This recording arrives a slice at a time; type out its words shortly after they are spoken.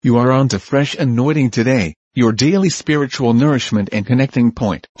You are on to Fresh Anointing Today, your daily spiritual nourishment and connecting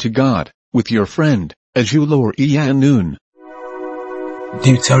point to God, with your friend, Ajulor Iyanun.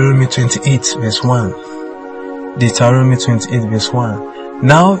 Deuteronomy 28 verse 1. Deuteronomy 28 verse 1.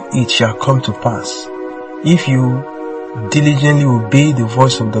 Now it shall come to pass, if you diligently obey the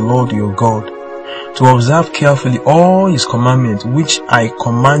voice of the Lord your God, to observe carefully all his commandments which I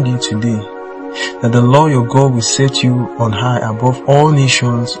command you today, that the Lord your God will set you on high above all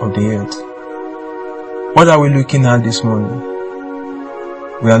nations of the earth. What are we looking at this morning?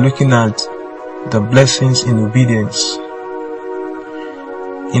 We are looking at the blessings in obedience.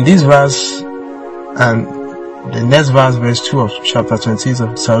 In this verse and the next verse, verse 2 of chapter 28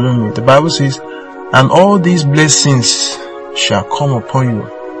 of Deuteronomy, the Bible says, and all these blessings shall come upon you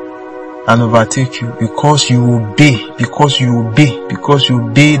and overtake you because you obey the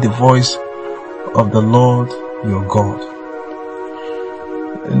voice of the Lord your God.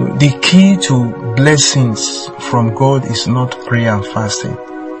 The key to blessings from God is not prayer and fasting.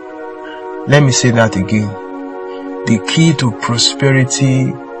 Let me say that again. The key to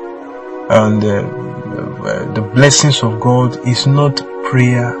prosperity and the blessings of God is not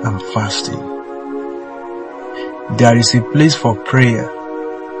prayer and fasting. There is a place for prayer.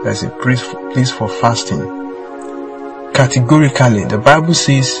 There is a place for fasting. Categorically, the Bible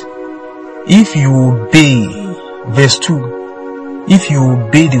says, if you obey, verse 2, if you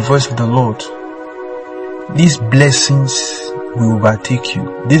obey the voice of the Lord, these blessings will overtake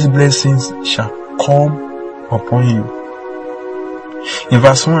you. These blessings shall come upon you. In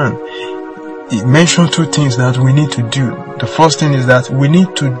verse 1, it mentions two things that we need to do. The first thing is that we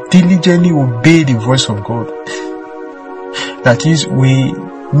need to diligently obey the voice of God. That is, we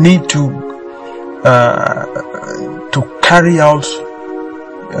need to carry out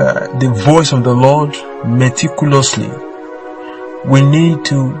the voice of the Lord meticulously. We need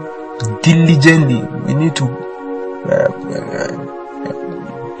to diligently, we need to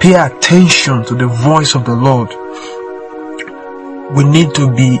pay attention to the voice of the Lord. We need to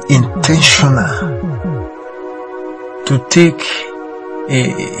be intentional to take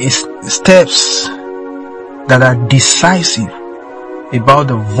steps that are decisive about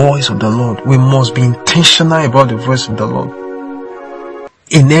the voice of the Lord. We must be intentional about the voice of the Lord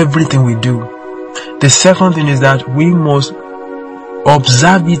in everything we do. The second thing is that we must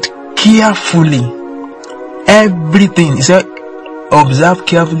observe it carefully. Everything. He said, observe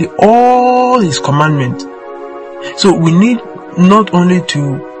carefully all his commandments. So we need not only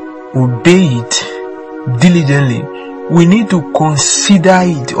to obey it diligently, we need to consider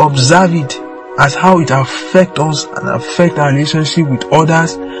it, observe it as how it affects us and affect our relationship with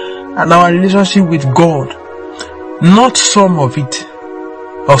others and our relationship with God. Not some of it,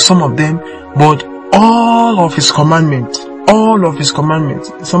 or some of them, but all of his commandments. All of his commandments.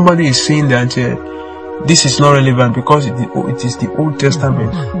 Somebody is saying that this is not relevant because it is the Old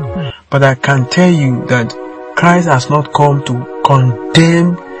Testament. But I can tell you that Christ has not come to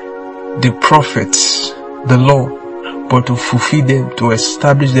condemn the prophets, the law, but to fulfill them, to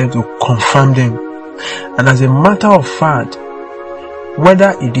establish them, to confirm them. And as a matter of fact,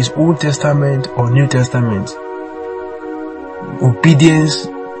 whether it is Old Testament or New Testament, obedience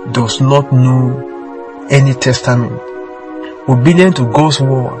does not know any testament. Obedience to God's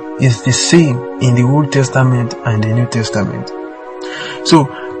word is the same in the Old Testament and the New Testament. So,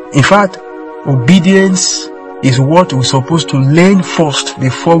 in fact, obedience is what we're supposed to learn first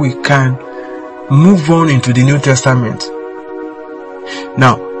before we can move on into the New Testament.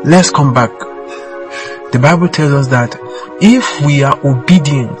 Now, let's come back. The Bible tells us that if we are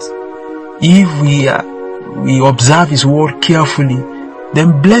obedient, if we observe his word carefully,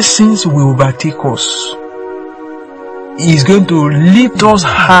 then blessings will overtake us. He is going to lift us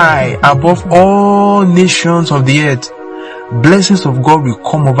high above all nations of the earth. Blessings of God will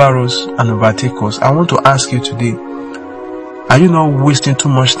come over us and overtake us. I want to ask you today, are you not wasting too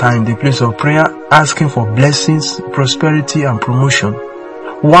much time in the place of prayer, asking for blessings, prosperity and promotion,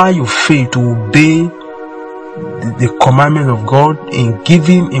 while you fail to obey the commandment of God in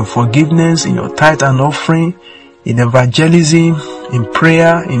giving, in forgiveness, in your tithe and offering, in evangelism, in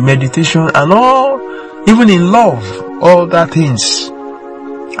prayer, in meditation, and all, even in love, all that things,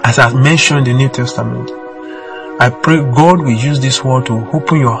 as I've mentioned in the New Testament? I pray God will use this word to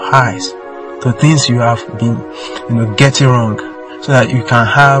open your eyes to things you have been, getting wrong, so that you can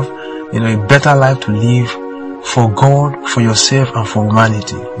have, a better life to live for God, for yourself, and for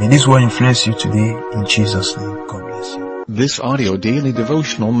humanity. May this word influence you today in Jesus' name. God bless you. This audio daily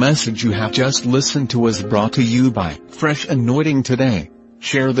devotional message you have just listened to was brought to you by Fresh Anointing Today.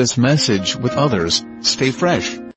 Share this message with others. Stay fresh.